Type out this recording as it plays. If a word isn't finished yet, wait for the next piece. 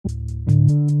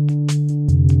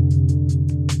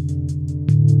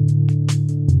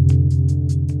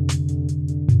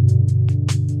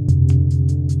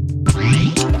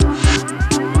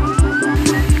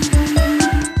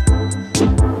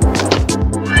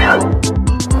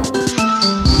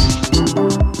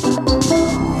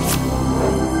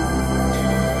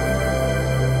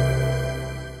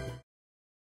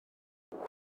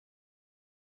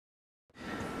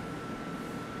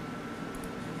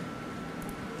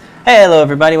Hello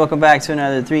everybody, welcome back to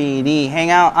another 3D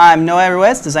Hangout. I'm Noe Pedro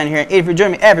Ruiz, designer here at Adafruit.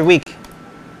 Join me every week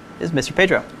is Mr.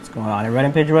 Pedro. What's going on? I'm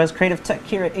M3D Profiles, creative tech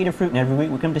here at Adafruit, and every week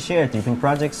we come to share 3D printing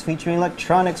projects featuring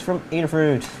electronics from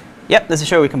Adafruit. Yep, this is a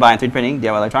show where we combine 3D printing,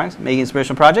 DIY electronics, making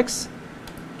inspirational projects.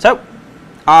 So,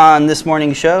 on this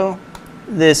morning's show,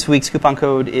 this week's coupon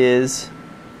code is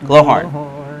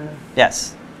Glowhorn.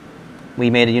 Yes, we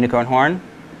made a unicorn horn,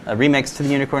 a remix to the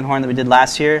unicorn horn that we did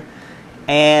last year.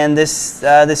 And this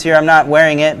year I'm not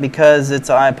wearing it because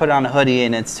I put it on a hoodie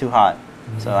and it's too hot.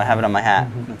 So I have it on my hat.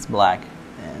 It's black.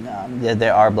 And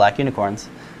there are black unicorns.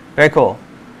 Very cool.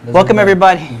 Welcome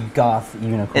everybody. Goth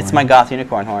unicorn. It's my goth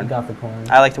unicorn horn. Gothic horn.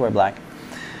 I like to wear black.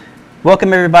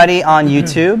 Welcome everybody on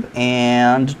YouTube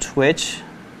and Twitch.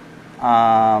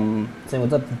 Say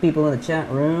what's up to the people in the chat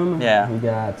room. Yeah. We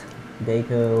got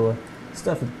Deco,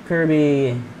 stuff with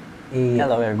Kirby.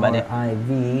 Hello everybody.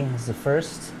 RIV is the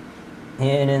first.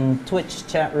 And in Twitch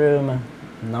chat room,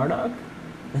 Nardog?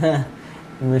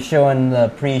 We were showing the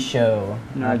pre-show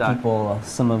people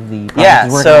some of the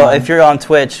so if you're on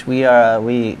Twitch, we do a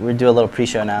little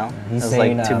pre-show now. He's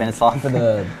saying, like 2 minutes long. For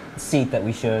the seat that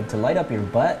we showed to light up your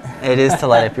butt. It is to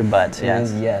light up your butt.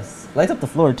 Yes. It is, yes. Lights up the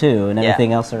floor too, and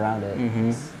everything else around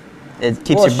it. It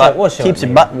keeps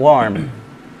your butt warm.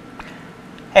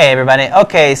 Hey everybody.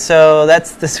 Okay, so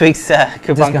that's this week's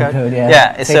coupon code.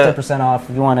 Yeah. Take 10% off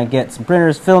if you want to get some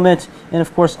printers, filament, and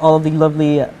of course all of the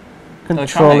lovely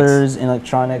controllers and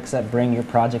electronics that bring your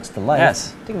projects to life.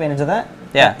 Yes. Take advantage of that.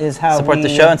 Yeah. That is how support the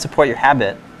show and support your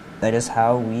habit. That is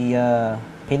how we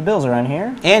pay the bills around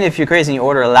here. And if you're crazy and you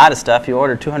order a lot of stuff, you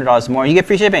order $200 more, you get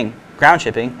free shipping. Ground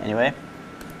shipping, anyway.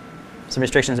 Some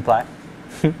restrictions apply.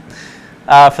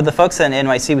 For the folks in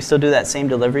NYC, we still do that same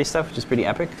delivery stuff, which is pretty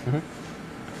epic.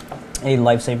 A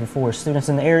lifesaver for students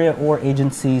in the area or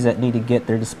agencies that need to get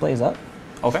their displays up.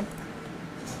 Okay.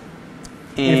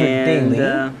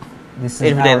 And this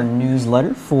is our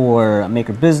newsletter for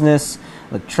maker business,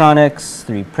 electronics,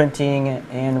 3D printing,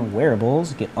 and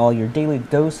wearables. Get all your daily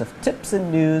dose of tips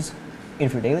and news.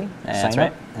 Adafruit Daily. That's Sign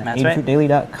right. up at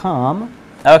adafruitdaily.com.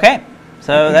 Okay.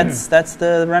 So that's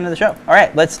the run of the show. All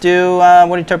right, let's do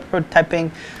what are you prototyping?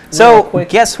 So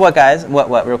guess what, guys?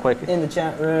 What? Real quick. In the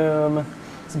chat room.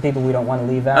 Some people we don't want to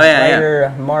leave out. Oh, yeah,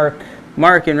 Ryder,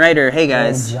 Mark and Ryder. Hey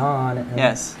guys. And John. And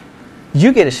yes.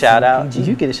 You get a shout out.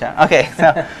 You get a shout out. Okay.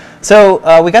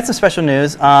 So we got some special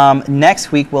news.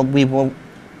 Next week we will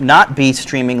not be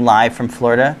streaming live from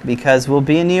Florida because we'll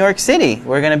be in New York City.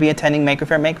 We're going to be attending Maker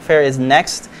Faire. Maker Faire is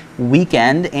next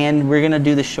weekend, and we're going to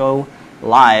do the show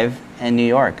live in New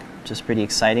York, which is pretty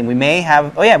exciting. We may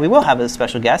have. Oh yeah, we will have a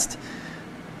special guest,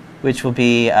 which will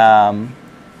be.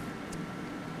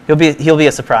 He'll be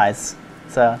a surprise,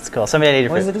 so it's cool. Somebody at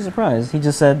Adafruit. Why is it a surprise? He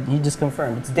just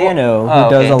confirmed. It's Dano who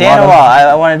does a Dano lot of...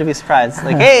 I wanted to be surprised.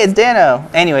 Like, hey, it's Dano.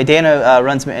 Anyway, Dano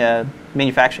runs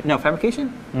manufacturing,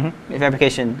 fabrication?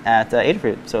 Fabrication at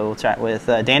Adafruit. So we'll chat with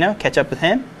Dano, catch up with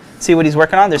him, see what he's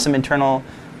working on. There's some internal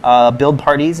build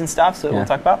parties and stuff, so we'll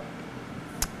talk about.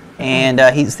 And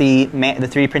he's the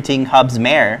 3D Printing Hub's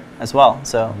mayor as well.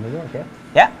 So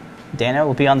yeah, Dano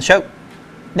will be on the show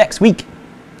next week.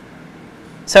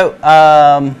 So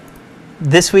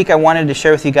this week I wanted to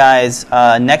share with you guys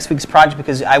next week's project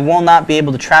because I will not be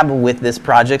able to travel with this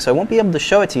project, so I won't be able to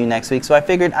show it to you next week. So I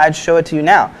figured I'd show it to you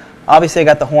now. Obviously I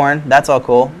got the horn, that's all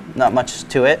cool, not much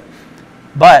to it.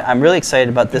 But I'm really excited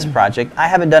about this project. I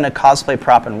haven't done a cosplay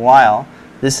prop in a while.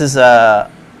 This is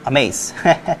a Mace.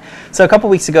 So a couple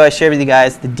weeks ago I shared with you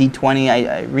guys the D20.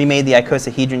 I remade the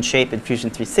Icosahedron shape in Fusion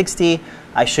 360.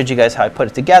 I showed you guys how I put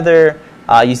it together.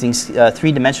 Using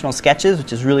three-dimensional sketches,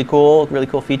 which is really cool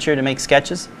feature to make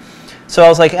sketches. So I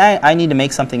was like, I need to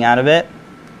make something out of it,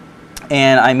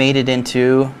 and I made it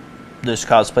into this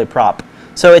cosplay prop.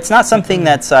 So it's not something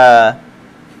that's,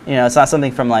 it's not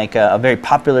something from like a very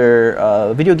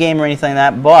popular video game or anything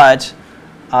like that. But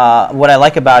what I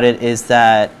like about it is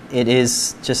that it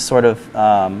is just sort of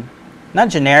not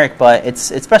generic, but it's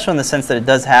special in the sense that it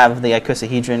does have the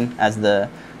icosahedron as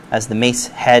the mace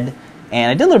head. And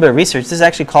I did a little bit of research. This is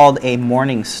actually called a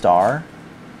Morning Star,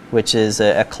 which is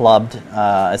it's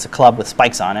a club with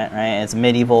spikes on it, right? It's a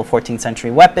medieval 14th century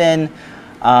weapon.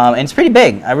 And it's pretty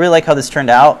big. I really like how this turned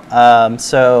out.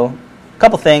 So a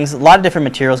couple things, a lot of different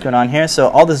materials going on here. So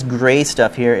all this gray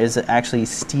stuff here is actually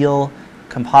steel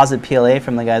composite PLA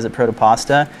from the guys at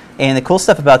Protopasta. And the cool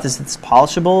stuff about this, it's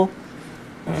polishable.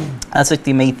 That's like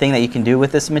the main thing that you can do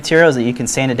with this material, is that you can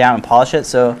sand it down and polish it.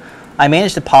 So I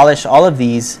managed to polish all of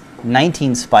these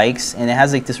 19 spikes, and it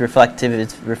has like this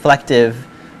reflective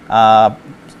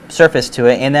surface to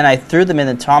it. And then I threw them in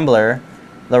the tumbler,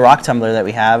 the rock tumbler that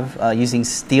we have, using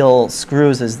steel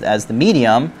screws as the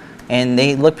medium, and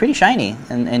they look pretty shiny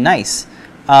and nice.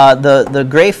 The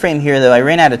gray frame here, though, I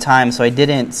ran out of time, so I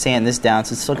didn't sand this down,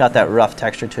 so it's still got that rough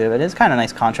texture to it, but it's kind of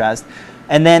nice contrast.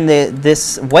 And then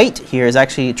this white here is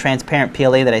actually transparent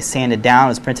PLA that I sanded down. It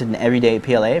was printed in everyday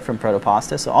PLA from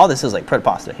Protopasta, so all this is like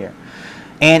Protopasta here.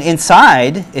 And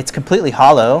inside, it's completely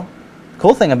hollow.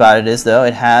 Cool thing about it is, though,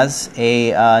 it has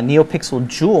a NeoPixel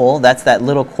Jewel. That's that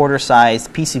little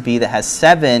quarter-sized PCB that has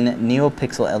 7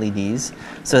 NeoPixel LEDs.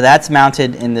 So that's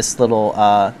mounted in this little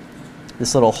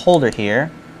holder here.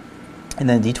 And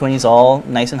then D20 is all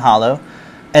nice and hollow.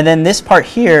 And then this part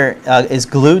here is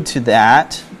glued to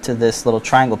this little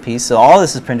triangle piece. So all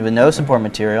this is printed with no support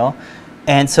material.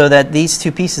 And so that these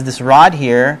two pieces, this rod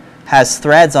here, has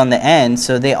threads on the end,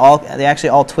 so they actually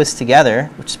all twist together,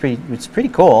 which is pretty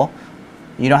cool.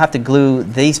 You don't have to glue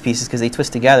these pieces because they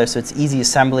twist together, so it's easy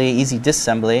assembly, easy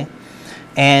disassembly.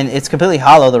 And it's completely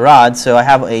hollow, the rod, so I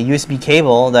have a USB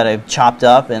cable that I've chopped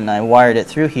up and I wired it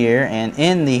through here, and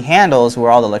in the handles where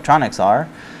all the electronics are,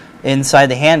 inside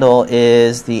the handle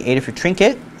is the Adafruit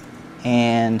trinket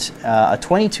and a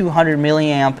 2200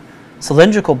 milliamp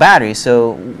cylindrical battery.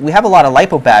 So we have a lot of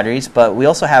LiPo batteries, but we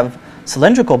also have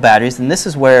cylindrical batteries, and this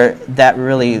is where that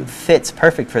really fits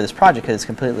perfect for this project because it's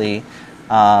completely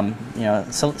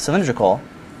cylindrical.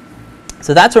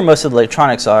 So that's where most of the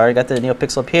electronics are. You got the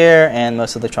NeoPixel up here, and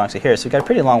most of the electronics are here. So you got a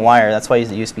pretty long wire. That's why I use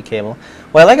the USB cable.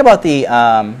 What I like about the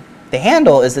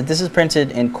handle is that this is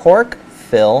printed in cork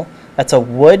fill. That's a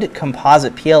wood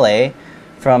composite PLA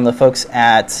from the folks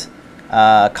at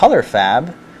Color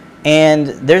Fab, and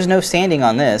there's no sanding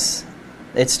on this.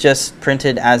 It's just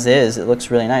printed as is. It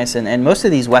looks really nice, and most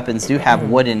of these weapons do have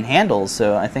wooden handles,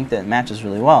 so I think that matches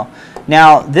really well.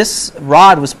 Now, this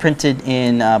rod was printed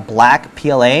in black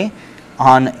PLA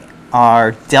on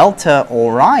our Delta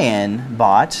Orion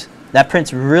bot. That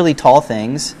prints really tall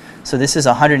things, so this is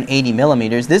 180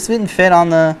 millimeters. This didn't fit on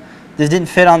the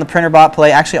printer bot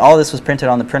play. Actually, all of this was printed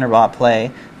on the printer bot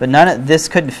play, but none of this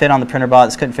couldn't fit on the printer bot.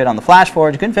 This couldn't fit on the flash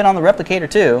forge. It couldn't fit on the replicator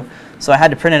too. So I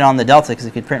had to print it on the Delta because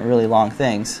it could print really long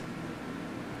things.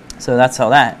 So that's how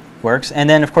that works. And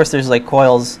then, of course, there's like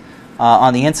coils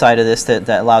on the inside of this that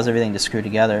allows everything to screw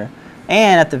together.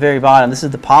 And at the very bottom, this is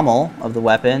the pommel of the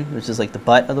weapon, which is like the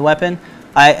butt of the weapon.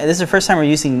 This is the first time we're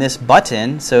using this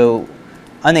button. So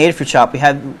on the Adafruit shop,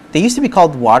 they used to be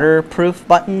called waterproof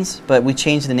buttons, but we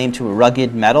changed the name to a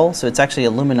rugged metal. So it's actually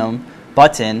aluminum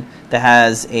button that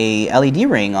has a LED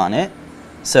ring on it.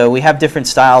 So we have different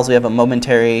styles. We have a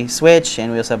momentary switch,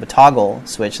 and we also have a toggle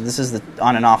switch. This is the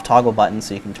on and off toggle button,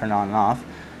 so you can turn it on and off.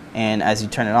 And as you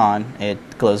turn it on, it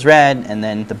glows red, and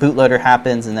then the bootloader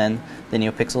happens, and then the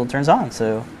NeoPixel turns on.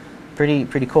 So pretty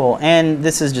cool. And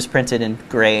this is just printed in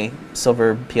gray,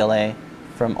 silver PLA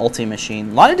from Ulti Machine.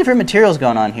 A lot of different materials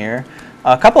going on here.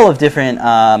 A couple of different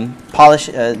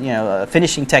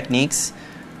finishing techniques.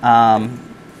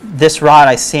 This rod,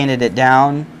 I sanded it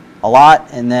down a lot,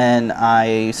 and then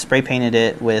I spray painted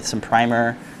it with some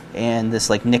primer and this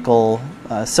like nickel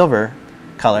silver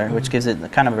color, which gives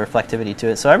it kind of a reflectivity to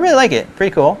it. So I really like it.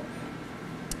 Pretty cool.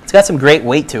 It's got some great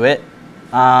weight to it.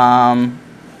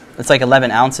 It's like 11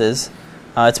 ounces.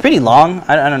 It's pretty long.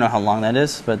 I don't know how long that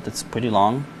is, but it's pretty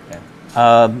long.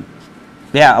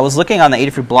 Yeah, I was looking on the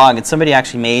Adafruit blog, and somebody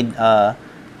actually made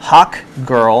Hawk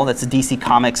Girl, that's a DC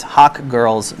Comics Hawk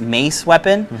Girl's mace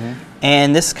weapon.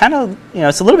 And this kind of,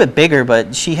 it's a little bit bigger,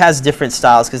 but she has different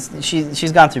styles because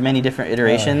she's gone through many different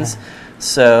iterations.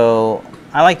 So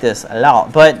I like this a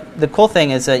lot. But the cool thing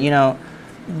is that,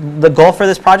 the goal for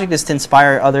this project is to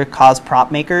inspire other cause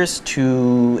prop makers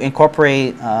to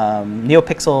incorporate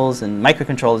NeoPixels and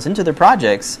microcontrollers into their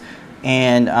projects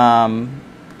and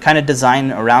kind of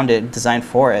design around it, design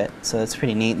for it. So that's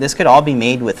pretty neat. This could all be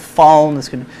made with foam.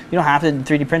 You don't have to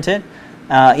 3D print it.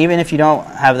 Even if you don't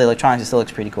have the electronics, it still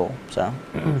looks pretty cool. So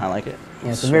I like it.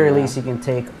 Yeah, at the very least, you can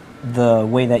take the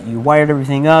way that you wired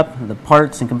everything up, the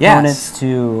parts and components,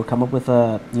 to come up with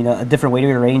a different way to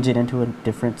arrange it into a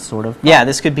different sort of. Yeah,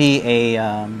 this could be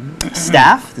a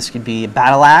staff. This could be a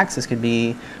battle axe. This could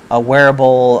be a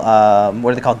wearable,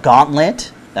 what are they called,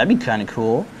 gauntlet. That'd be kind of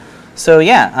cool. So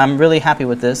yeah, I'm really happy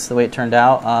with this, the way it turned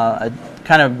out.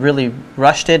 kind of really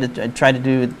rushed it. I tried to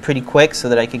do it pretty quick so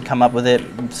that I could come up with it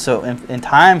so in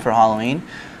time for Halloween.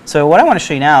 So what I want to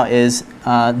show you now is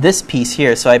this piece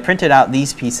here. So I printed out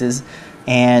these pieces,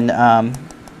 and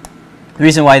the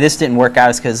reason why this didn't work out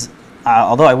is because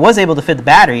although I was able to fit the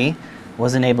battery,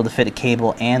 wasn't able to fit a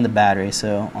cable and the battery.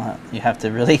 So you have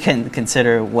to really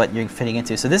consider what you're fitting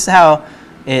into. So this is how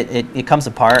it comes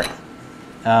apart.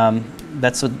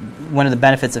 That's one of the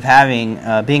benefits of having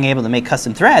being able to make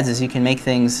custom threads is you can make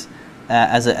things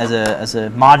as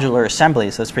a modular assembly.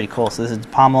 So it's pretty cool. So this is the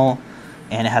pommel,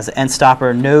 and it has an end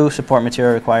stopper. No support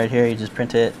material required here. You just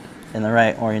print it in the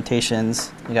right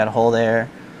orientations. You got a hole there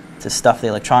to stuff the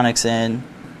electronics in,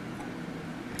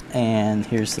 and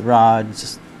here's the rod. It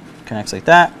just connects like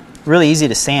that. Really easy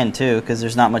to sand too, because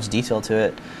there's not much detail to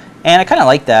it. And I kind of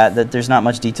like that there's not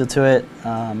much detail to it.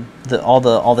 All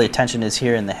the attention is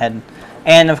here in the head,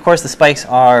 and of course the spikes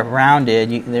are rounded.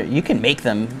 You can make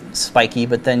them spiky,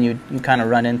 but then you kind of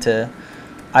run into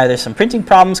either some printing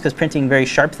problems, because printing very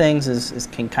sharp things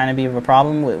can kind of be a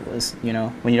problem. You know,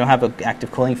 when you don't have an active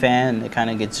cooling fan, it kind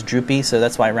of gets droopy. So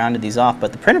that's why I rounded these off.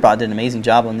 But the printer bot did an amazing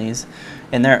job on these,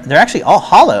 and they're actually all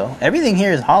hollow. Everything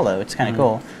here is hollow. It's kind of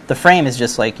cool. The frame is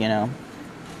just like, you know,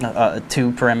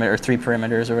 2 perimeter or 3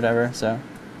 perimeters or whatever. So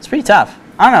it's pretty tough.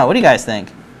 I don't know. What do you guys think?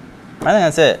 I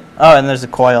think that's it. Oh, and there's a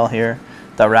coil here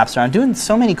that wraps around. Doing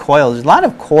so many coils. There's a lot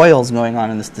of coils going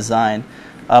on in this design,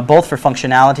 both for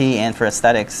functionality and for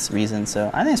aesthetics reasons.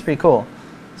 So I think it's pretty cool.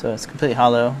 So it's completely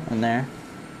hollow in there.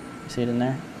 You see it in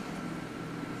there?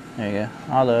 There you go.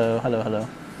 Hollow, hello, hello.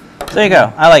 So there you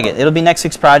go. I like it. It'll be next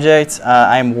week's project.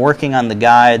 I'm working on the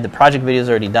guide. The project video is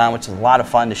already done, which is a lot of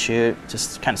fun to shoot.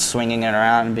 Just kind of swinging it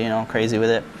around and being all crazy with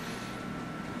it.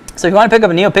 So if you want to pick up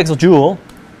a NeoPixel Jewel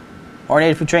or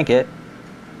an Adafruit Trinket,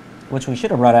 which we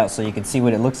should have brought out so you can see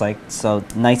what it looks like. So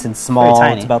nice and small. Very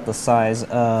tiny. It's about the size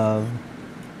of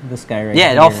this guy right here.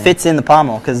 Yeah, it all fits in the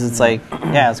pommel because it's like,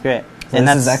 yeah, it's great. So and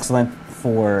this is excellent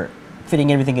for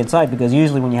fitting everything inside, because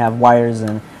usually when you have wires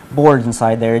and boards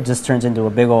inside there, it just turns into a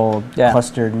big old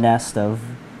clustered nest of,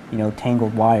 you know,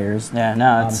 tangled wires. Yeah,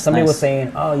 no, it's somebody nice. was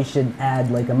saying, oh, you should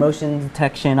add like a motion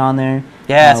detection on there.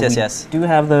 Yes, yes. Do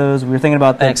have those. We were thinking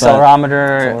about that. An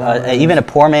accelerometer, even a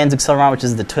poor man's accelerometer, which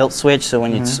is the tilt switch. So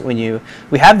when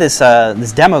we have this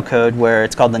this demo code where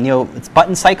it's called it's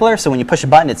button cycler. So when you push a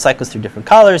button, it cycles through different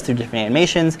colors, through different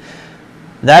animations.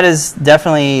 That is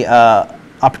definitely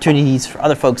opportunities for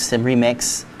other folks to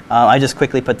remix. I just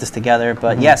quickly put this together,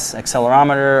 but yes,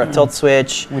 accelerometer, a tilt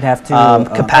switch. We'd have to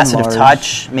capacitive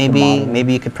touch.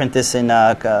 Maybe you could print this in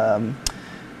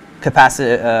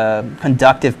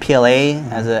conductive PLA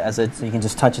as a. So you can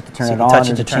just touch it to turn so it you on. Touch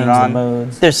it to turn it on. The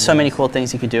modes. There's so many cool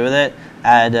things you could do with it.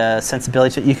 Add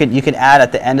sensibility to it. You could add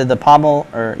at the end of the pommel,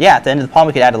 at the end of the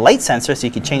pommel, you could add a light sensor, so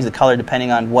you could change the color depending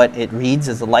on what it reads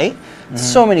as a light.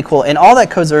 So many cool, and all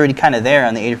that code's already kind of there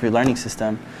on the Adafruit learning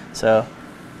system. So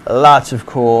lots of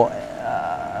cool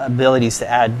abilities to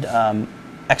add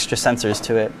extra sensors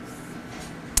to it.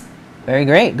 Very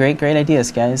great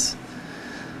ideas, guys.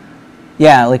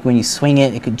 Yeah, like when you swing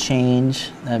it, it could change.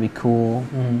 That'd be cool.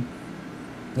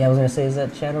 Yeah, I was gonna say, is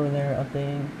that chat over there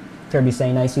updating? Kirby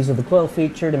saying, nice use of the coil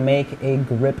feature to make a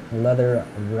grip leather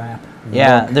wrap.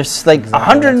 Yeah, there's like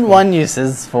 101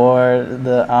 uses for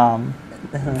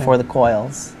the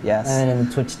coils. Yes. And in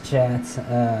the Twitch chat,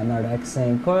 Nardak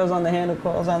saying, coils on the handle,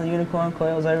 coils on the unicorn,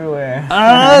 coils everywhere.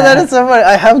 Oh, that is so funny.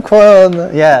 I have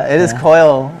coil. Yeah, it is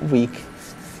coil week.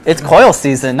 It's coil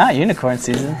season, not unicorn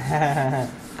season.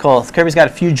 Cool. Kirby's got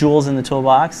a few jewels in the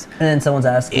toolbox. And then someone's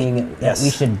asking that we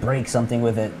should break something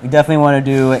with it. We definitely want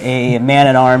to do a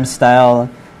man-at-arms style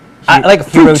like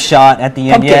hero shot at the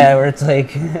end. Pumpkin. Yeah, where it's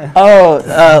like...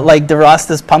 like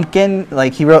DeRosta's pumpkin.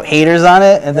 Like he wrote haters on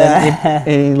it, and then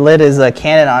he lit his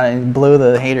cannon on it and blew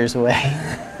the haters away.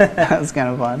 That was kind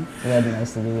of fun. That'd be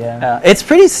nice to do, yeah. It's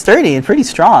pretty sturdy and pretty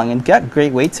strong and got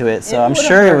great weight to it, so I'm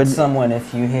sure it would... someone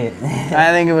if you hit.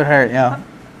 I think it would hurt, yeah.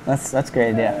 That's a great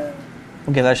idea.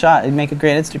 We'll give that a shot. It'd make a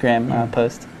great Instagram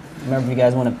post. Remember, if you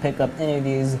guys want to pick up any of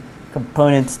these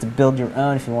components to build your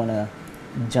own, if you want to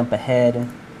jump ahead.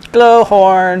 Glow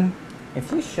horn.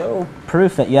 If you show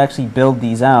proof that you actually build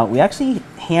these out, we actually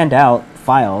hand out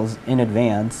files in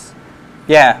advance.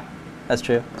 Yeah, that's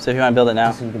true. So if you want to build it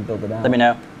now, so you can build it out. Let me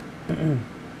know.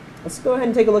 Let's go ahead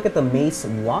and take a look at the Mace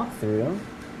walkthrough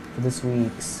for this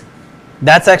week's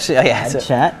That's actually,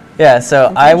 chat. Yeah,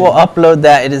 so I will upload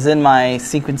that. It is in my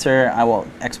sequencer. I will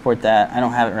export that. I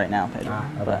don't have it right now, Pedro,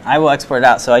 but I will export it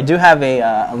out. So I do have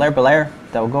a layer by layer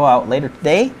that will go out later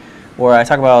today, where I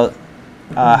talk about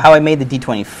how I made the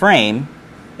D20 frame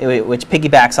which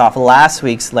piggybacks off last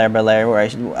week's layer by layer, where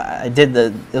I did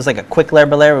it was like a quick layer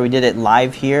by layer where we did it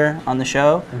live here on the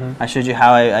show. I showed you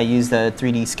how I used the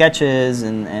 3D sketches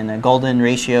and a golden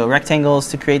ratio rectangles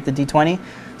to create the D20.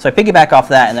 So I piggyback off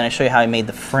that, and then I show you how I made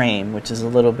the frame, which is a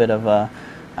little bit of a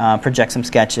project some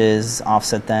sketches,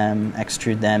 offset them,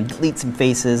 extrude them, delete some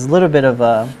faces, a little bit of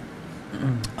a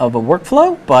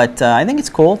workflow, but I think it's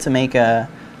cool to make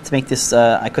this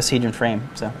icosahedron frame.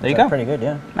 So there you go. Pretty good,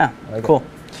 yeah. Yeah, like cool.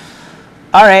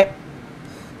 All right.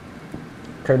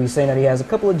 Kirby's saying that he has a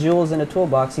couple of jewels in a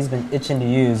toolbox he's been itching to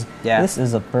use. Yeah. This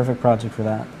is a perfect project for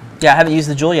that. Yeah, I haven't used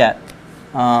the jewel yet,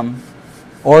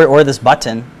 or this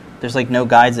button. There's like no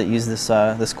guides that use this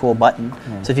this cool button.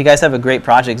 Yeah. So if you guys have a great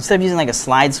project, instead of using like a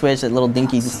slide switch, that little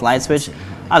dinky slide switch,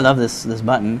 I love this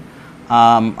button.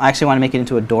 I actually want to make it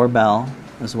into a doorbell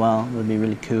as well. It would be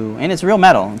really cool. And it's real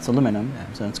metal. It's aluminum,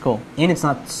 so it's cool. And it's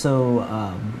not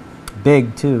so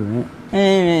big too,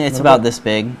 right? It's about this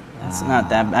big. It's not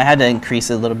that. I had to increase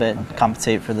it a little bit,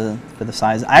 compensate for the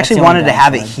size. I actually wanted to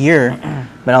have it here,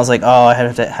 but I was like, oh, I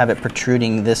had to have it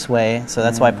protruding this way, so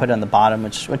that's why I put it on the bottom,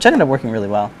 which ended up working really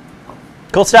well.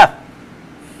 Cool stuff.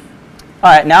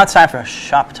 All right, now it's time for a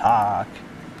shop talk.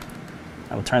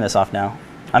 I will turn this off now.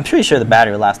 I'm pretty sure the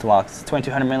battery will last a while. It's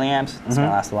 2200 milliamps. It's gonna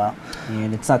last a while.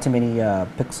 And it's not too many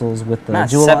pixels with the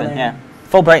jewel 7, on there. Yeah.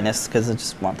 Full brightness, because I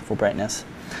just want the full brightness.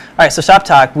 All right, so shop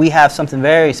talk. We have something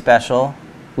very special.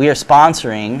 We are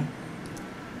sponsoring.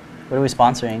 What are we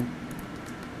sponsoring?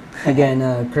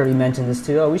 Again, Kirby mentioned this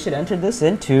too. Oh, we should enter this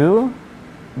into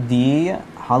the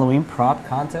Halloween prop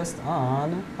contest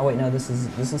on. Oh wait, no, this is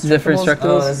different Structables.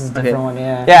 Oh, this is a different one.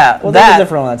 Yeah. Yeah. Well, that's a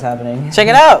different one that's happening. Check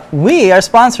it out. We are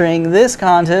sponsoring this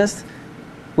contest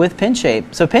with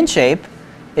Pinshape. So Pinshape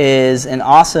is an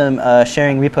awesome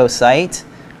sharing repo site.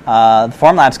 The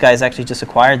Formlabs guys actually just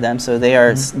acquired them, so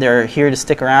they're here to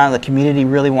stick around. The community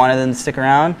really wanted them to stick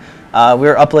around.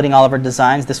 We're uploading all of our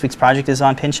designs. This week's project is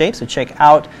on Pinshape, so check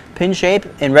out Pinshape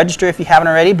and register if you haven't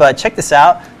already. But check this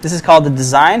out. This is called the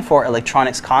Design for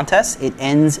Electronics Contest. It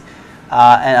ends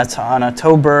on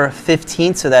October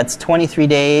 15th, so that's 23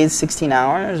 days, 16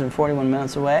 hours, and 41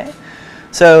 minutes away.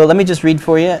 So let me just read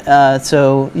for you.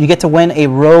 So you get to win a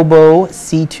Robo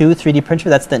C2 3D printer.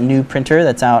 That's the new printer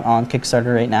that's out on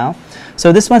Kickstarter right now.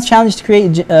 So this month's challenge is to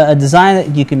create a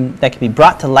design that can be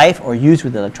brought to life or used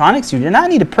with electronics. You do not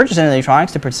need to purchase any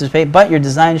electronics to participate, but your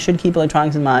design should keep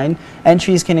electronics in mind.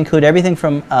 Entries can include everything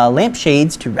from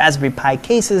lampshades to Raspberry Pi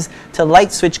cases to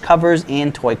light switch covers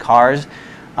and toy cars.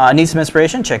 Need some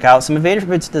inspiration? Check out some of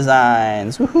Adafruit's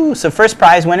designs. Woohoo! So first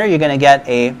prize winner, you're going to get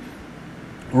a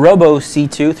Robo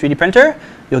C2 3D printer.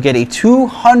 You'll get a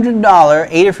 $200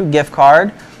 Adafruit gift card,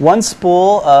 one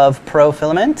spool of Pro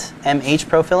filament, MH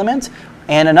Pro filament,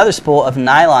 and another spool of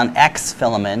Nylon X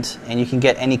filament, and you can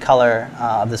get any color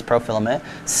of this Pro filament.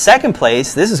 Second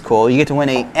place, this is cool, you get to win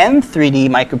a M3D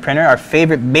microprinter, our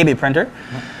favorite baby printer,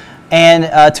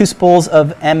 and 2 spools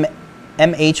of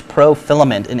MH Pro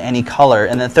filament in any color.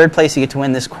 And then third place, you get to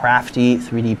win this crafty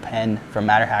 3D pen from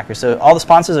Matter Hackers. So all the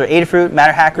sponsors are Adafruit,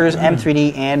 Matter Hackers,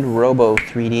 M3D, and Robo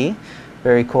 3D.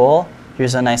 Very cool.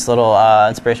 Here's a nice little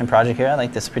inspiration project here. I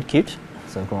like this, pretty cute.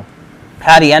 So cool.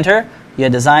 How do you enter? You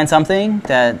design something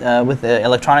that with the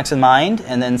electronics in mind,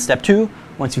 and then step 2,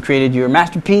 once you've created your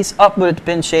masterpiece, upload it to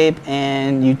Pinshape,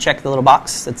 and you check the little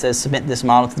box that says submit this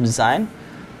model to the design.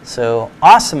 So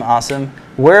awesome, awesome.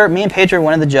 Me and Pedro are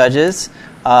one of the judges.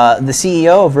 The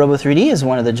CEO of Robo3D is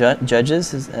one of the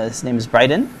judges. His name is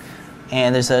Aidan.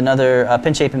 And there's another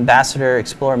Pinshape ambassador,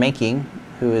 Explorer Making,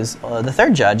 who is the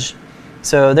third judge.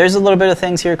 So there's a little bit of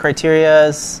things here,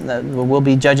 criteria that we'll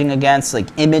be judging against, like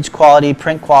image quality,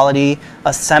 print quality,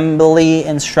 assembly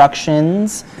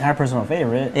instructions. And our personal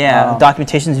favorite. Yeah,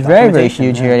 documentation is very, very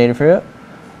huge here at Adafruit.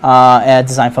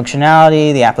 Design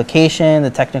functionality, the application,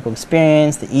 the technical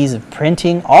experience, the ease of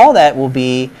printing, all that will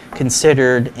be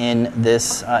considered in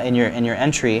this in your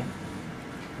entry.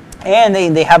 And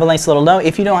they have a nice little note.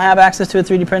 If you don't have access to a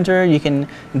 3D printer, you can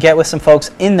get with some folks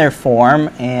in their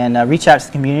forum and reach out to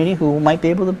the community who might be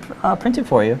able to print it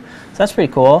for you. So that's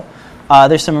pretty cool.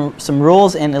 There's some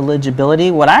rules and eligibility.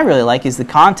 What I really like is the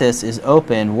contest is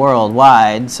open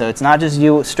worldwide, so it's not just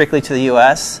strictly to the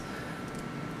US.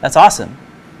 That's awesome.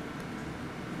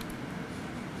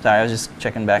 Sorry, I was just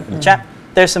checking back in the chat.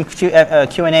 There's some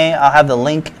Q&A. I'll have the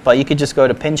link, but you could just go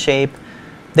to Pinshape.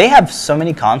 They have so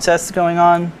many contests going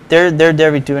on. They're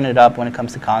doing it up when it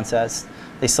comes to contests.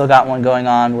 They still got one going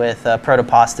on with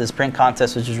Protopasta's print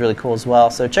contest, which is really cool as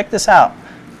well. So check this out.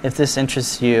 If this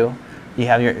interests you, you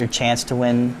have your chance to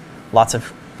win lots of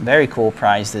very cool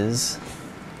prizes.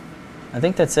 I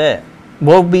think that's it.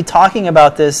 We'll be talking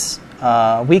about this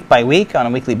week by week on a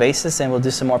weekly basis, and we'll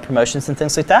do some more promotions and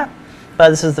things like that. But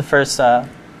this is the first look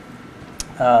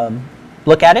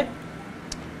at it.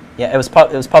 Yeah, it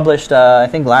was published I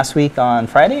think last week on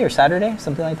Friday or Saturday,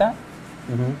 something like that.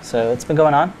 So it's been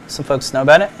going on. Some folks know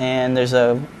about it, and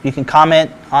you can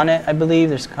comment on it. I believe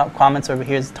there's comments over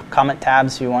here. There's comment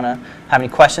tabs if you want to have any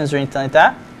questions or anything like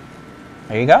that.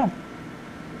 There you go.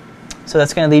 So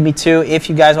that's going to lead me to, if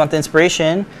you guys want the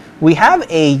inspiration, we have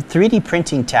a 3D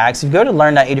printing tag. So if you go to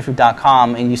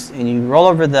learn.adafruit.com and you roll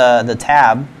over the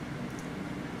tab,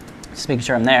 just making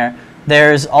sure I'm there.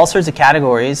 There's all sorts of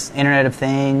categories: Internet of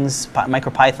Things,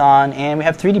 MicroPython, and we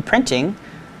have 3D printing.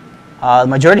 The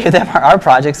majority of them are our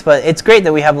projects, but it's great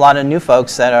that we have a lot of new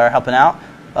folks that are helping out.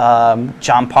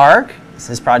 John Park,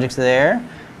 his projects are there.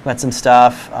 We got some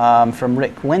stuff from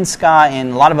Rick Winscott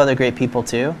and a lot of other great people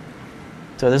too.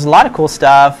 So there's a lot of cool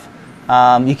stuff.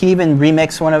 You can even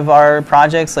remix one of our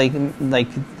projects, like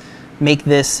make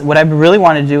this. What I really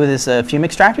wanted to do with this fume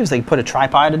extractor is like put a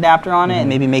tripod adapter on it and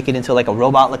maybe make it into like a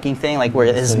robot-looking thing, like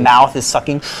where his mouth is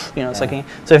sucking, sucking.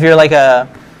 So if you're like a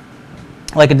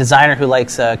designer who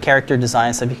likes character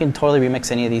design stuff, you can totally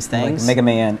remix any of these things. Like Mega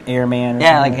Man, Airman.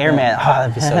 Yeah, like Airman. Oh,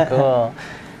 that'd be so cool.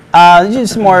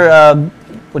 Just more,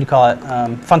 what do you call it?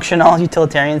 Functional,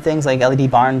 utilitarian things like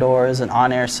LED barn doors, an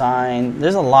on-air sign.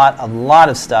 There's a lot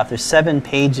of stuff. There's 7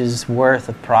 pages worth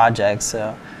of projects.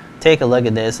 So take a look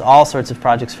at this. All sorts of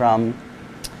projects from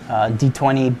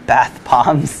D20 bath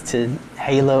bombs to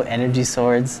Halo energy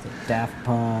swords,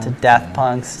 to Daft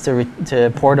Punks,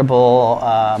 to portable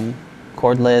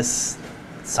cordless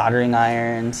soldering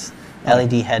irons,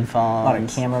 LED headphones. A lot of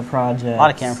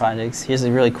camera projects. Here's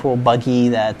a really cool buggy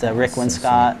that Rick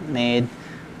Winscott made.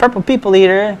 Purple People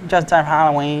Eater, just in time for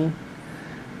Halloween.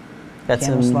 Got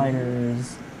camera some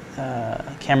sliders.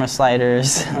 Camera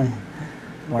sliders. A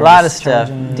lot of stuff.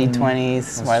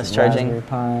 D20s, wireless charging.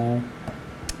 Pi.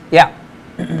 Yeah.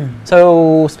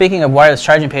 So speaking of wireless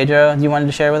charging, Pedro, you wanted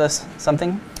to share with us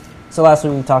something? So last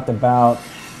week we talked about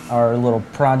our little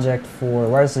project for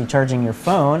wirelessly charging your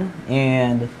phone,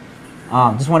 and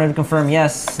just wanted to confirm,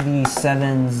 yes, the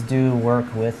 7s do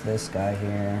work with this guy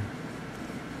here.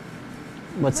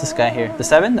 What's this guy here? The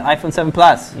 7? The iPhone 7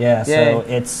 Plus? Yeah, Yay. So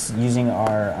it's using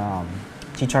our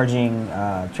T-charging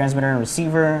transmitter and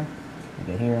receiver.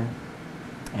 Get here.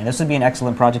 And this would be an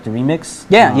excellent project to remix.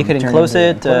 Yeah, you could enclose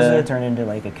it. Turn it into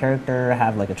like a character,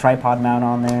 have like a tripod mount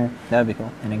on there. That would be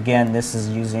cool. And again, this is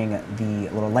using the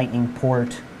little lightning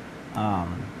port.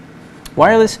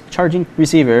 Wireless charging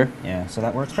receiver. Yeah, so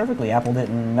that works perfectly. Apple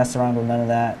didn't mess around with none of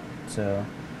that, so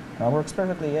that works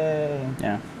perfectly. Yay!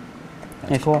 Yeah,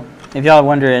 that's cool. If y'all are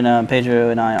wondering,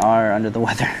 Pedro and I are under the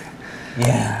weather.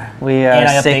 Yeah, we are and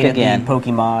I sick updated again. The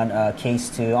Pokemon case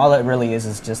too. All it really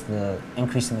is just the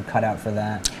increasing the cutout for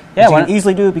that. Yeah, you can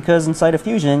easily do it because inside of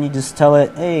Fusion, you just tell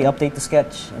it, "Hey, update the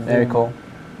sketch." And very cool.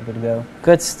 You're good to go.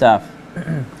 Good stuff.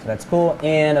 So that's cool,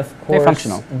 and of course, very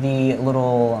functional. The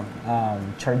little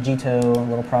Chargito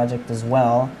little project as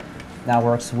well now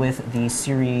works with the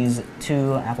Series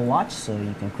 2 Apple Watch, so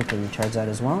you can quickly recharge that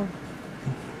as well.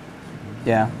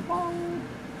 Yeah.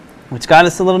 Which got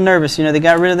us a little nervous. They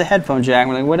got rid of the headphone jack.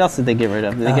 We're like, what else did they get rid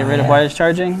of? Did they get rid of wireless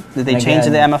charging? Did they change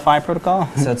the MFI protocol?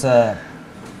 So it's a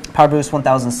PowerBoost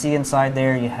 1000C inside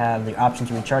there. You have the option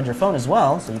to recharge your phone as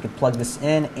well, so you could plug this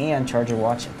in and charge your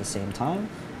watch at the same time.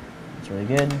 It's really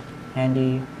good,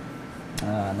 handy.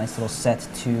 Nice little set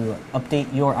to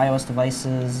update your iOS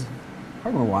devices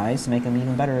hardware-wise to make them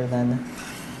even better than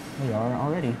they are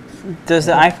already. Does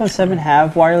the iPhone 7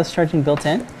 have wireless charging built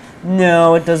in?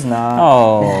 No, it does not.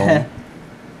 Oh.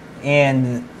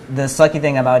 And the sucky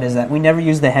thing about it is that we never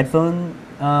used the headphone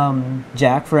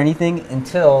jack for anything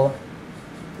until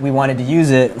we wanted to use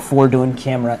it for doing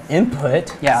camera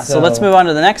input. Yeah, so let's move on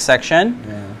to the next section.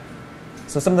 Yeah.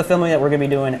 So some of the filming that we're going to be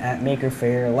doing at Maker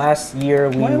Faire. Last year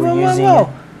we were using...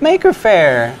 Maker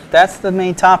Faire, that's the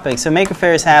main topic. So Maker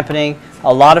Faire is happening.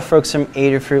 A lot of folks from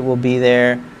Adafruit will be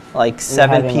there. Like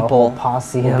 7 people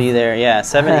will be there. Yeah,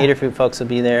 7 Adafruit folks will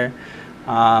be there.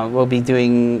 We'll be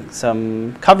doing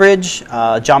some coverage.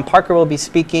 John Parker will be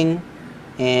speaking.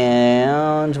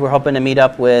 And we're hoping to meet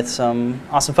up with some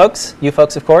awesome folks. You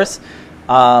folks, of course.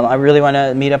 I really want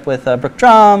to meet up with Brooke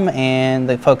Drum and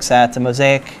the folks at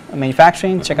Mosaic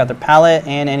Manufacturing. Check out their palette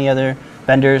and any other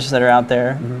vendors that are out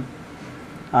there.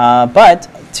 But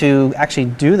to actually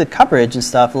do the coverage and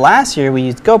stuff, last year we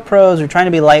used GoPros. We were trying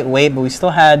to be lightweight, but we still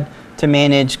had to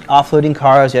manage offloading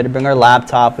cars. We had to bring our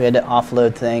laptop. We had to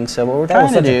offload things. So what we're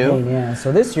trying to do...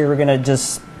 So this year we're going to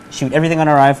just shoot everything on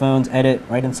our iPhones, edit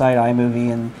right inside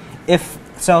iMovie, and if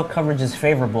cell coverage is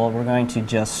favorable, we're going to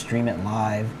just stream it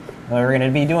live We're going to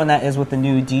be doing that is with the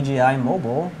new DJI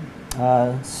mobile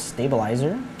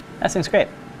stabilizer. That seems great.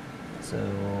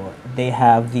 So they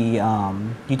have the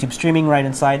YouTube streaming right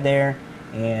inside there,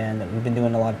 and we've been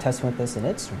doing a lot of testing with this, and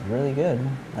it's really good.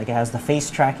 Like, it has the face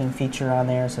tracking feature on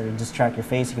there, so to just track your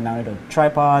face, you can mount it on a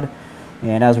tripod,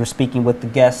 and as we're speaking with the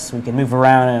guests, we can move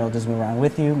around, and it'll just move around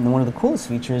with you. And one of the coolest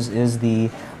features is the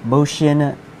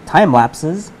motion time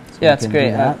lapses. So yeah, it's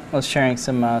great. I was sharing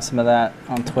some of that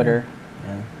on Twitter.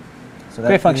 Yeah. So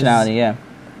great functionality, yeah.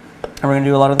 And we're going to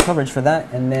do a lot of the coverage for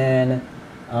that, and then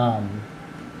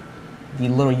the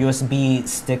little USB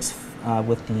sticks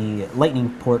with the lightning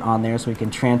port on there, so we can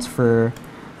transfer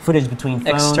footage between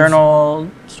phones.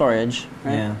 External storage,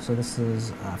 right? Yeah, so this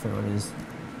is, I forget what it is,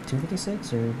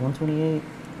 256 or 128?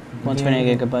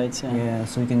 128 gigabytes, yeah. Yeah,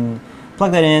 so we can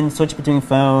plug that in, switch between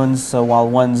phones, so while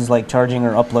one's like charging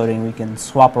or uploading, we can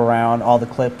swap around all the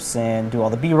clips and do all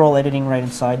the B-roll editing right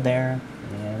inside there.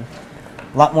 And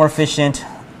a lot more efficient,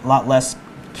 a lot less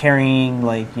carrying,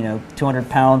 like, 200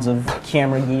 pounds of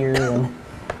camera gear and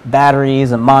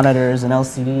batteries and monitors and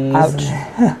LCDs.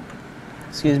 Ouch.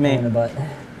 Excuse me.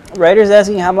 Writer's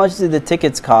asking how much did the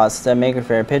tickets cost at Maker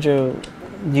Faire? Pedro,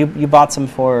 you bought some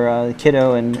for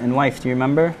kiddo and wife. Do you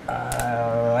remember?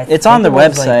 It's on the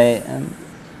website.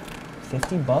 Like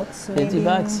 $50 maybe? 50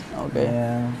 bucks? Okay.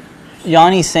 Yeah.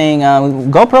 Yanni's saying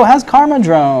GoPro has Karma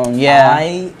drone. Yeah.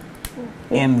 I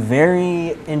am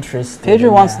very interested.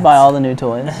 Pedro wants to buy all the new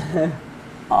toys.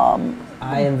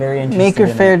 I am very interested.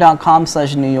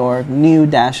 Makerfair.com/New York,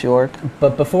 new-York.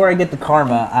 But before I get the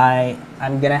Karma,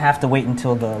 I'm gonna have to wait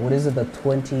until the the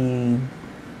 20.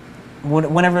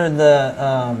 Whenever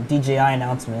the DJI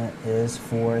announcement is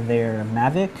for their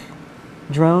Mavic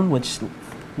drone, which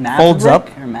folds up.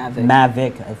 Or Mavic?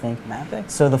 Mavic, I think. Mavic?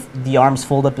 So the arms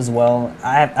fold up as well.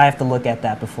 I have to look at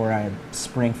that before I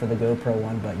spring for the GoPro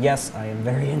one. But yes, I am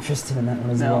very interested in that one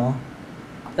as well.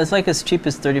 It's like as cheap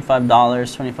as $35,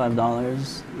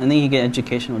 $25. And then you get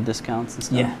educational discounts and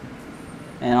stuff. Yeah.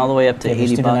 And all the way up to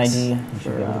 $80 ID, you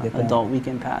for adult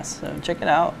weekend pass. So check it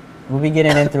out. We'll be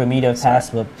getting in through a meetup pass,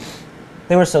 but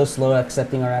they were so slow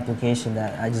accepting our application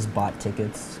that I just bought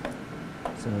tickets.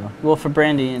 So. Well, for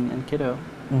Brandy and kiddo.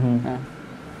 Mm-hmm. Yeah.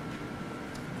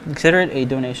 Consider it a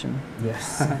donation.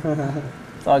 Yes.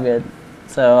 It's all good.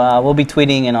 So we'll be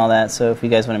tweeting and all that. So if you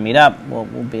guys want to meet up, we'll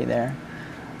be there.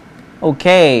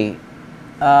 Okay.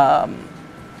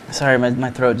 Sorry, my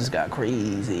throat just got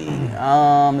crazy.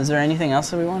 Is there anything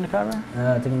else that we wanted to cover?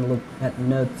 Taking a look at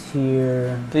notes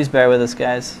here. Please bear with us,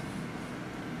 guys.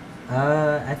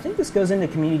 I think this goes into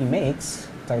Community Makes.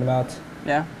 Talking about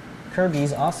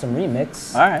Kirby's awesome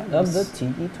remix of the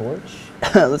Tiki Torch.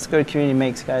 Let's go to Community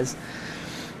Makes, guys.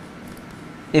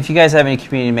 If you guys have any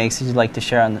Community Makes that you'd like to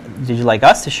share did you like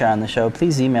us to share on the show,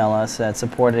 please email us at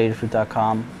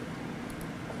support@adafruit.com.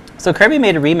 So Kirby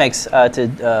made a remix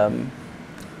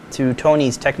to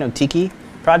Toni's Techno-Tiki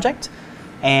project,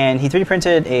 and he 3D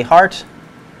printed a heart,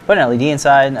 put an LED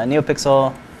inside, a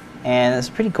NeoPixel, and it's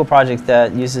a pretty cool project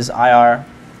that uses IR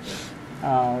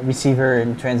receiver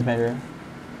and transmitter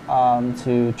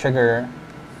to trigger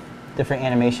different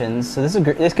animations. So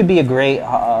this could be a great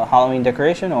Halloween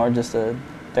decoration or just a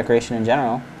decoration in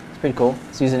general. It's pretty cool.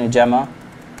 It's using a Gemma,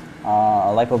 a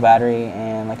LiPo battery,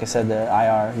 and like I said, the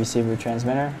IR receiver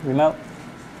transmitter remote.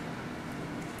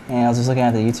 And I was just looking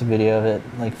at the YouTube video of it,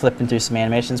 like flipping through some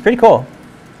animations. Pretty cool.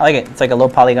 I like it. It's like a low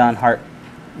polygon heart.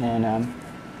 And I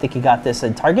think he got this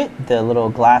at Target, the little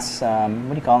glass, what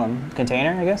do you call them?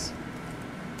 Container, I guess.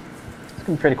 It's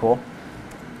gonna be pretty cool.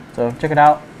 So check it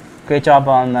out. Great job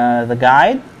on the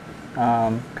guide.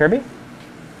 Kirby.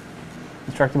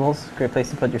 Instructables, great place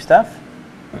to put your stuff.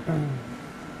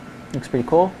 Looks pretty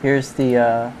cool. Here's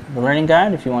the learning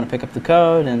guide if you want to pick up the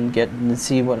code and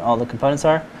see what all the components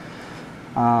are.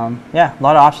 Yeah, a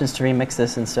lot of options to remix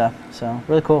this and stuff. So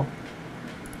really cool.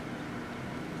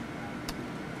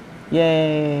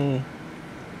 Yay!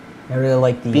 I really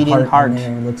like the beating heart.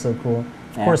 It looks so cool.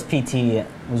 Yeah. Of course, PT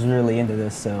was really into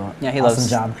this, so yeah, he awesome loves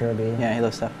job, Kirby. Yeah, he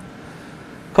loves stuff.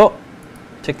 Cool.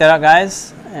 Check that out,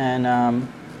 guys. And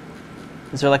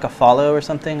is there like a follow or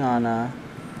something on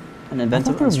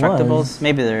Instructables?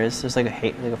 Maybe there is. There's like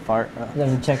a fart. You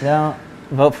guys check it out.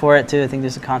 Vote for it too. I think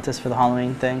there's a contest for the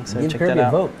Halloween thing, so Give check Kirby that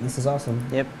out. A vote. This is awesome.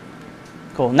 Yep.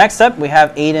 Cool. Next up, we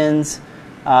have Aidan's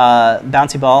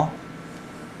bouncy ball.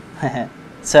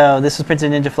 So this was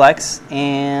printed in Ninjaflex,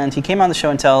 and he came on the show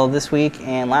and tell this week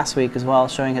and last week as well,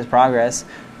 showing his progress,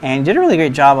 and he did a really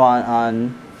great job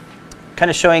on kind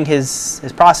of showing his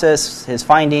process, his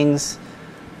findings,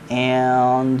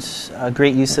 and a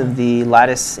great use of the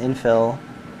lattice infill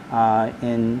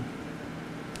in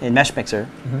in Mesh Mixer.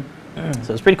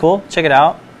 So it's pretty cool. Check it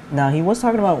out. Now he was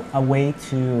talking about a way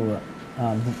to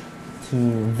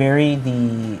vary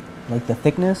the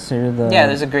thickness or the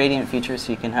there's a gradient feature,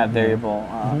 so you can have variable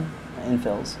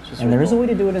infills. And there is a way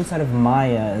to do it inside of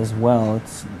Maya as well.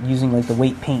 It's using like the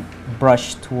weight paint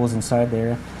brush tools inside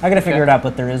there. I gotta figure it out,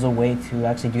 but there is a way to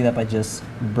actually do that by just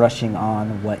brushing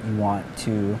on what you want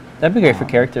to. That'd be great for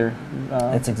character.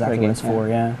 That's exactly what it's for.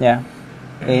 Yeah.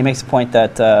 He makes a point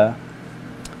that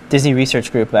Disney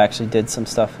Research Group actually did some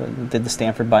stuff. Did the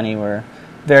Stanford Bunny where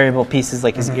variable pieces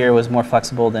like his ear was more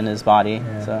flexible than his body.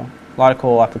 Yeah. So a lot of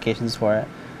cool applications for it.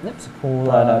 Yep, it's cool.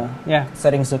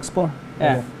 Settings to explore.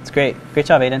 Yeah, it's great. Great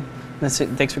job, Aidan.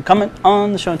 Thanks for coming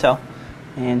on the show and tell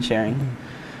and sharing.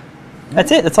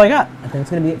 That's it. That's all I got. I think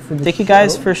it's going to be it for the show. Thank you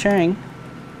guys for sharing.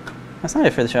 That's not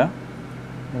it for the show.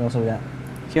 What else have we got?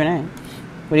 Q&A.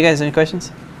 What do you guys, any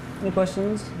questions? Any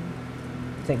questions?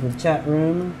 Take the chat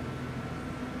room.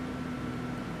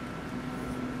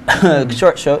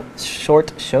 Short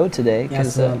show today. Yeah,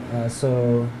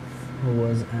 so who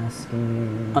was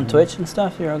asking on Twitch and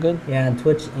stuff? You're all good? Yeah, on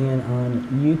Twitch and on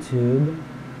YouTube.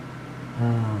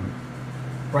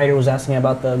 Writer was asking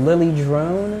about the Lily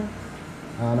drone,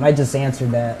 and I just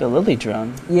answered that. The Lily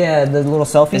drone? Yeah, the little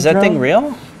selfie drone. Is that thing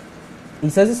real? He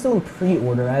says it's still in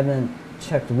pre-order. I haven't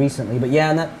checked recently, but yeah,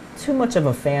 I'm not too much of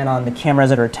a fan on the cameras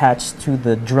that are attached to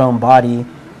the drone body.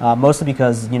 Mostly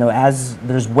because, as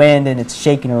there's wind and it's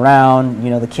shaking around,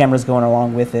 the camera's going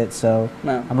along with it. So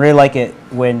I really like it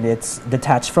when it's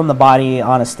detached from the body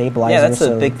on a stabilizer. Yeah, that's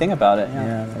the big thing about it.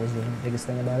 Yeah, that was the biggest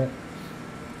thing about it.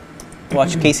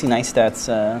 Watch Casey Neistat's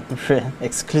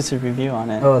exclusive review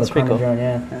on it. Oh, that's pretty cool. Drone,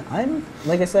 yeah.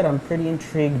 Like I said, I'm pretty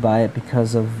intrigued by it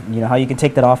because of, how you can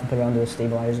take that off and put it onto a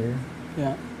stabilizer.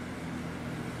 Yeah.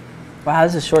 Wow,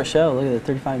 this is a short show. Look at it,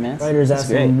 35 minutes. Writer's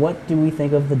asking, what do we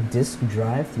think of the disk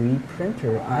drive 3D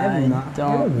printer? I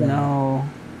don't know.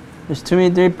 There's too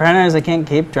many 3D printers. I can't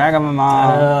keep track of them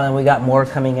all. I know, and we got more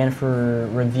coming in for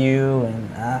review,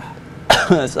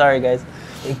 and sorry, guys.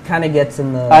 It kind of gets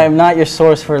in the... I am not your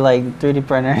source for, 3D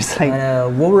printers. I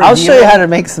know. I'll show you how to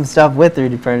make some stuff with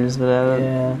 3D printers, but I don't...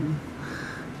 Yeah.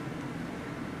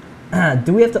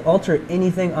 Do we have to alter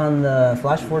anything on the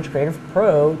FlashForge Creative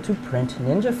Pro to print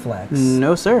Ninjaflex?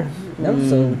 No, sir. No,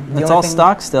 so it's all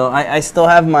stock still. I still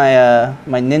have my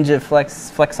my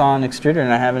Ninjaflex Flex-On extruder,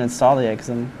 and I haven't installed it yet because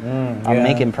I'm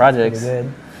making projects.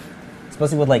 Good.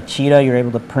 Especially with Cheetah, you're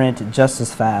able to print just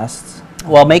as fast.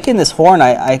 Well, making this horn,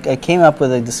 I came up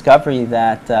with a discovery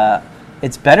that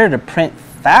it's better to print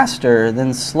faster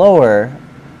than slower,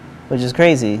 which is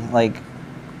crazy.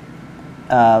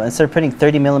 Instead of printing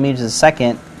 30 millimeters a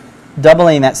second,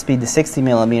 doubling that speed to 60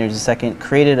 millimeters a second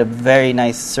created a very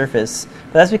nice surface.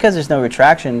 But that's because there's no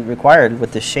retraction required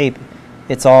with the shape.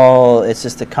 It's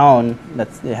just a cone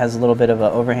it has a little bit of an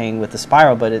overhang with the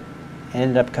spiral, but it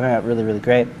ended up coming out really, really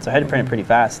great. So I had to print it pretty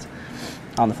fast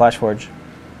on the FlashForge.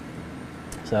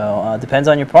 So depends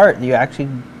on your part. You actually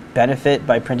benefit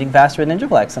by printing faster with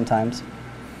Ninjaflex sometimes.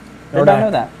 I don't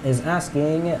know that. Is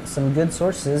asking some good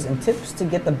sources and tips to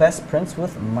get the best prints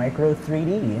with Micro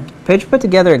 3D. Pedro put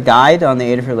together a guide on the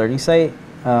Adafruit Learning site,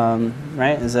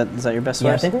 right? Is that your best source?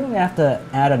 Yeah, I think we're going to have to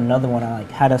add another one on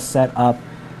how to set up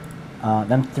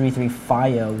M3D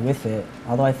Profiles with it.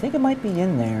 Although I think it might be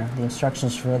in there, the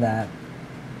instructions for that.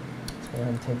 Let's go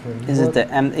ahead and take a look. Is it the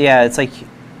yeah,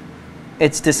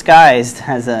 it's disguised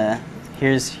as a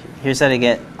here's how to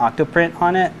get Octoprint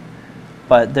on it.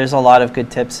 But there's a lot of good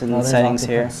tips and settings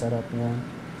here. Setup, yeah.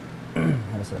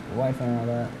 How to set up the Wi-Fi and all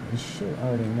that. You should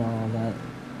already know all that.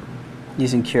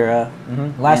 Using Cura.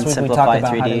 Last week we talked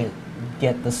about 3D. How to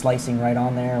get the slicing right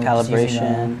on there.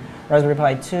 Calibration. Raspberry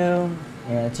Pi 2.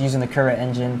 Yeah, it's using the Cura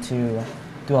engine to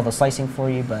do all the slicing for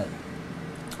you. But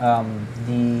I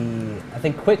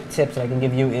think quick tips that I can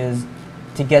give you is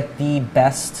to get the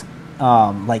best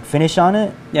finish on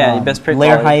it. Yeah, the best print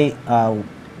layer quality.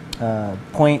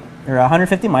 Height,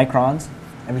 150 microns.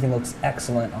 Everything looks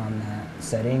excellent on that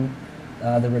setting.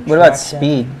 The retraction, what about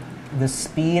speed? The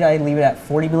speed, I leave it at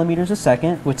 40 millimeters a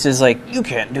second. Which is you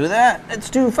can't do that. It's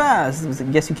too fast.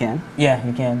 Yes, you can. Yeah,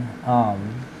 you can.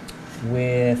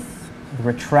 With the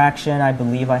retraction, I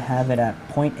believe I have it at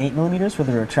 0.8 millimeters for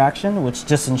the retraction, which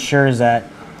just ensures that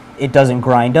it doesn't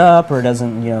grind up or it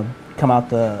doesn't, come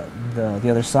out the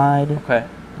other side. Okay.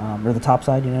 Or the top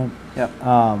side, Yep.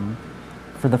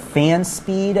 For the fan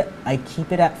speed, I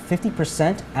keep it at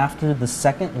 50% after the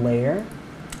second layer.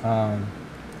 And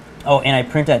I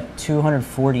print at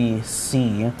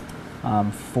 240C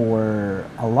for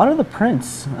a lot of the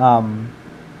prints.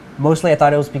 Mostly I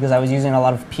thought it was because I was using a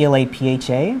lot of PLA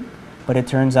PHA, but it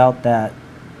turns out that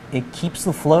it keeps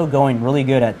the flow going really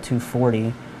good at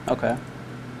 240. Okay.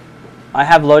 I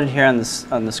have loaded here on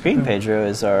the screen, Pedro,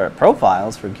 is our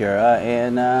profiles for Cura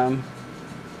and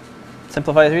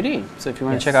Simplify 3D. So if you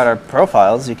want to check out our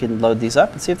profiles, you can load these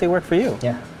up and see if they work for you.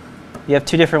 Yeah. You have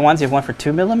two different ones. You have one for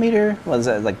 2mm. What is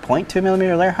that, like 0.2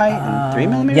 millimeter layer height and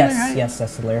 3mm layer height? Yes,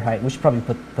 that's the layer height. We should probably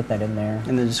put that in there.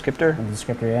 In the descriptor? In the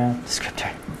descriptor, yeah.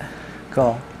 Descriptor.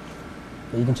 Cool.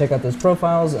 But you can check out those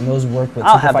profiles, and those work with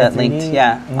I'll have that 3D linked,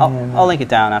 yeah. I'll link it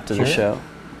down after the show.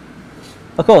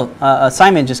 Oh, cool.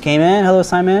 Simon just came in. Hello,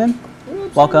 Simon.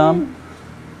 Welcome.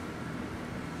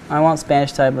 I want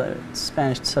Spanish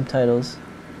subtitles.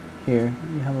 Here,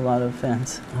 you have a lot of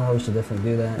fans. Oh, we should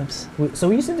definitely do that. Oops. So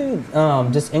we used to do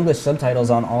just English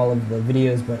subtitles on all of the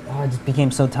videos, but it just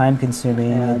became so time consuming.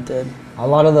 Yeah, it did. A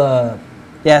lot of the...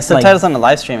 Yeah, subtitles on the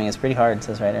live streaming is pretty hard,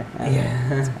 says Ryder.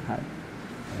 Yeah. It's hard.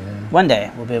 Yeah. One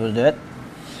day we'll be able to do it.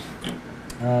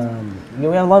 We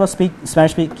have a lot of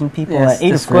Spanish-speaking people at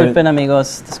Adafruit. Disculpen,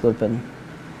 amigos. Disculpen.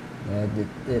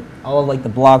 Yeah, all of like the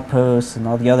blog posts and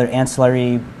all the other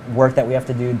ancillary work that we have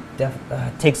to do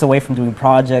takes away from doing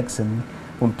projects, and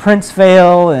when prints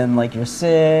fail and like you're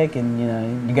sick and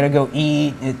you gotta go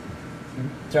eat, it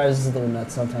drives us a little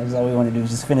nuts sometimes. All we want to do is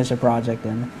just finish a project,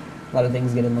 and a lot of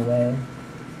things get in the way.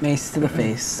 Mace to the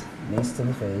face. Mace to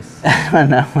the face. I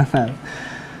know.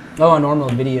 Oh, on normal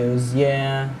videos,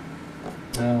 yeah.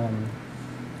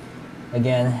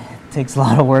 Again, it takes a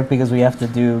lot of work because we have to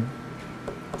do.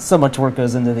 So much work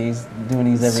goes into doing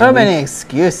these every week. So many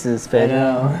excuses,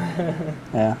 Pedro.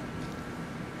 Yeah.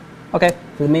 Okay.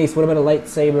 For the Mace, what about a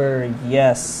lightsaber?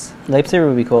 Yes. Lightsaber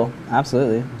would be cool.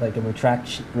 Absolutely. Like a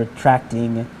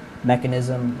retracting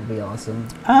mechanism would be awesome.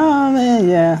 Man,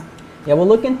 yeah. Yeah, we'll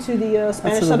look into the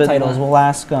Spanish subtitles. We'll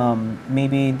ask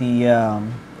maybe the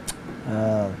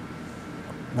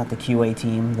not the QA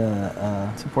team,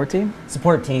 the support team.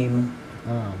 Support team.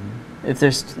 If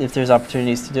there's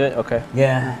opportunities to do it, okay.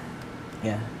 Yeah.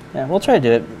 We'll try to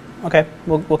do it. Okay,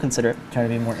 we'll consider it. Try to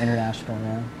be more international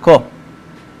now. Cool.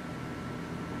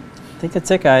 I think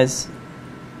that's it, guys.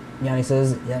 Yanni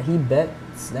says, yeah, he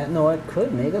bets that Noe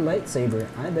could make a lightsaber.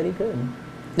 I bet he could.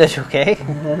 That's okay.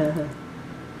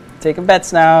 Taking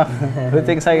bets now. Who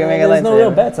thinks I can make a lightsaber? There's no real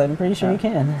bets. I'm pretty sure you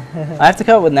can. I have to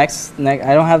come up with next. I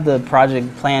don't have the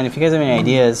project plan. If you guys have any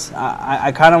ideas,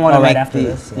 I kind of want to make after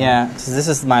this. Yeah, because this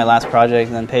is my last project,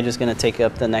 and then Paige is going to take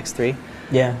up the next 3.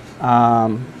 Yeah.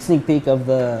 Sneak peek of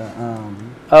the.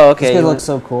 Oh, okay. This could look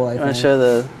so cool. I want to show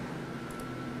the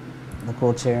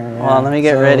cool chair. Yeah. Well, let me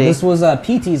get ready. This was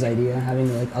PT's idea,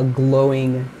 having like a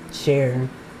glowing chair.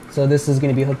 So this is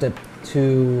going to be hooked up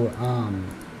to.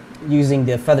 Using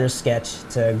the feather sketch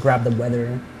to grab the weather,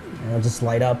 and it'll just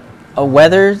light up. A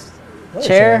weather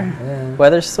chair? Yeah.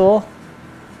 Weather stool?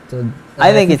 So,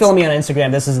 I think if you follow me on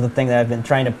Instagram, this is the thing that I've been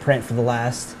trying to print for the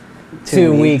last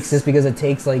 2 weeks, just because it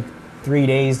takes like 3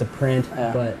 days to print,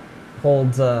 but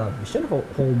holds should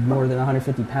hold more than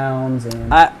 150 pounds.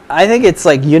 And I think it's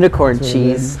like unicorn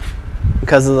cheese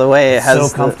because of the way it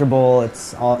has. So comfortable.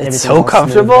 It's so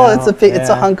comfortable. It's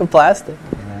a hunk of plastic.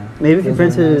 Maybe if you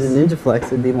printed it in Ninjaflex,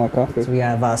 it'd be more comfortable. So we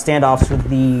have standoffs with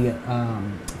the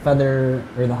feather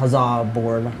or the huzzah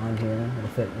board on here. It'll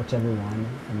fit whichever one,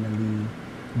 and then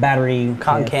the battery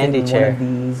cotton candy chair.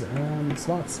 One of these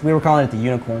slots. We were calling it the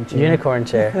unicorn chair. Unicorn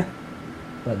chair.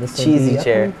 But this cheesy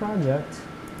chair project.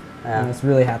 Yeah. I was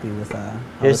really happy with how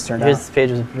this turned out. Here's this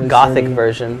Page's really gothic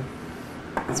version.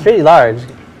 It's pretty large.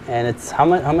 And it's how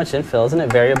much infill? Isn't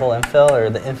it variable infill, or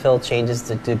the infill changes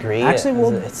to degree? Actually,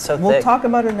 it's so thick. We'll talk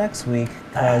about it next week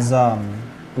because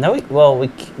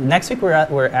next week we're at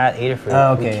Adafruit.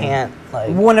 Oh, okay. We can't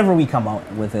whenever we come out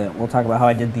with it, we'll talk about how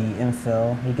I did the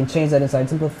infill. You can change that inside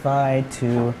Simplify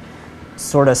to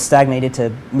sort of stagnate it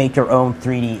to make your own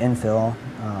 3D infill.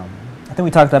 I think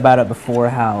we talked about it before.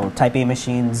 How Type A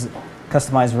machines,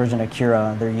 customized version of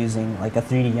Cura, they're using like a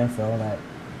 3D infill that.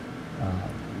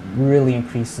 Really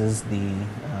increases the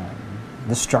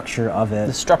structure of it.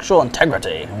 The structural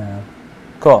integrity. Yeah.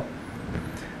 Cool.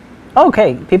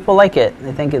 Okay, people like it.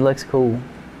 They think it looks cool.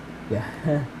 Yeah.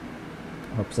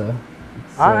 I hope so.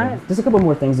 All right. There's a couple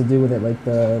more things to do with it, like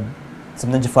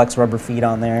some Ninjaflex rubber feet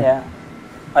on there. Yeah.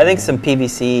 I think some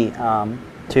PVC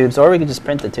tubes, or we could just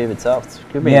print the tube itself. It's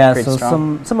pretty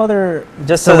strong. some other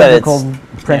just so that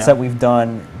it's prints that we've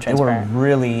done. They were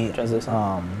really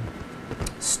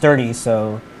sturdy,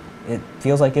 so it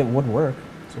feels like it would work.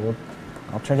 So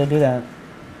I'll try to do that.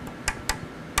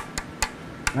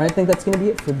 I think that's going to be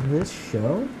it for this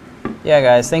show. Yeah,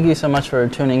 guys, thank you so much for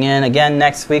tuning in. Again,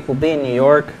 next week we'll be in New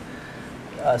York,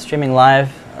 streaming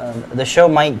live The show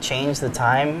might change the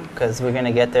time because we're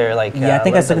gonna get there like yeah. I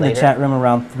think I said in the later. chat room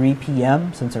around 3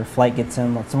 p.m. since our flight gets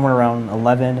in somewhere around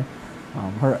 11.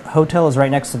 Her hotel is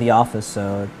right next to the office,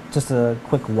 so just a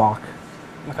quick walk.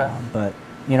 Okay. But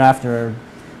you know, after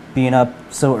being up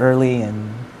so early,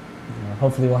 and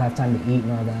hopefully we'll have time to eat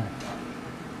and all that.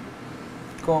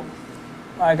 Cool.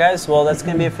 All right, guys. Well, that's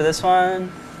gonna be it for this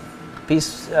one.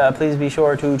 Please be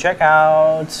sure to check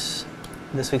out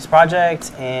this week's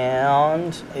project,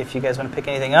 and if you guys want to pick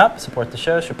anything up, support the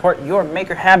show, support your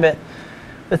maker habit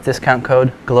with discount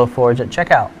code GLOWFORGE at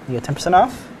checkout. You get 10%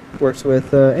 off. Works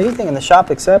with anything in the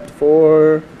shop except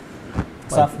for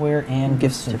software and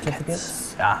gift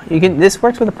certificates. Yeah, you can. This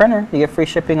works with a printer. You get free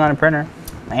shipping on a printer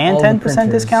and All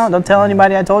 10% discount. Don't tell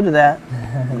anybody I told you that.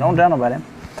 Don't tell nobody.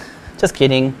 Just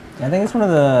kidding. I think it's one of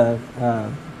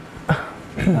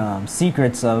the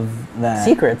secrets of that.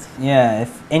 Secrets? Yeah,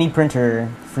 if any printer,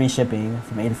 free shipping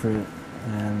from Adafruit.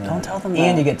 And, don't tell them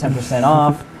and that. you get 10%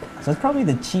 off. So it's probably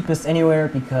the cheapest anywhere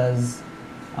because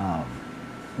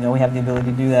we have the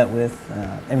ability to do that with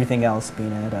everything else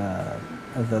being at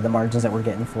the margins that we're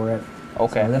getting for it.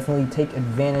 Okay. So definitely take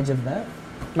advantage of that.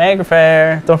 Maker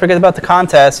Faire. Don't forget about the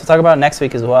contest. We'll talk about it next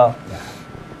week as well. Yeah.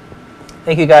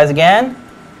 Thank you guys again.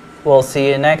 We'll see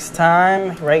you next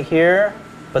time right here,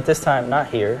 but this time not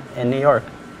here, in New York.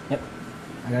 Yep.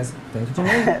 All right, guys. Thanks for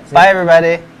tuning in. Bye,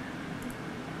 everybody.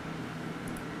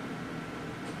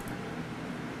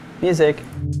 Music.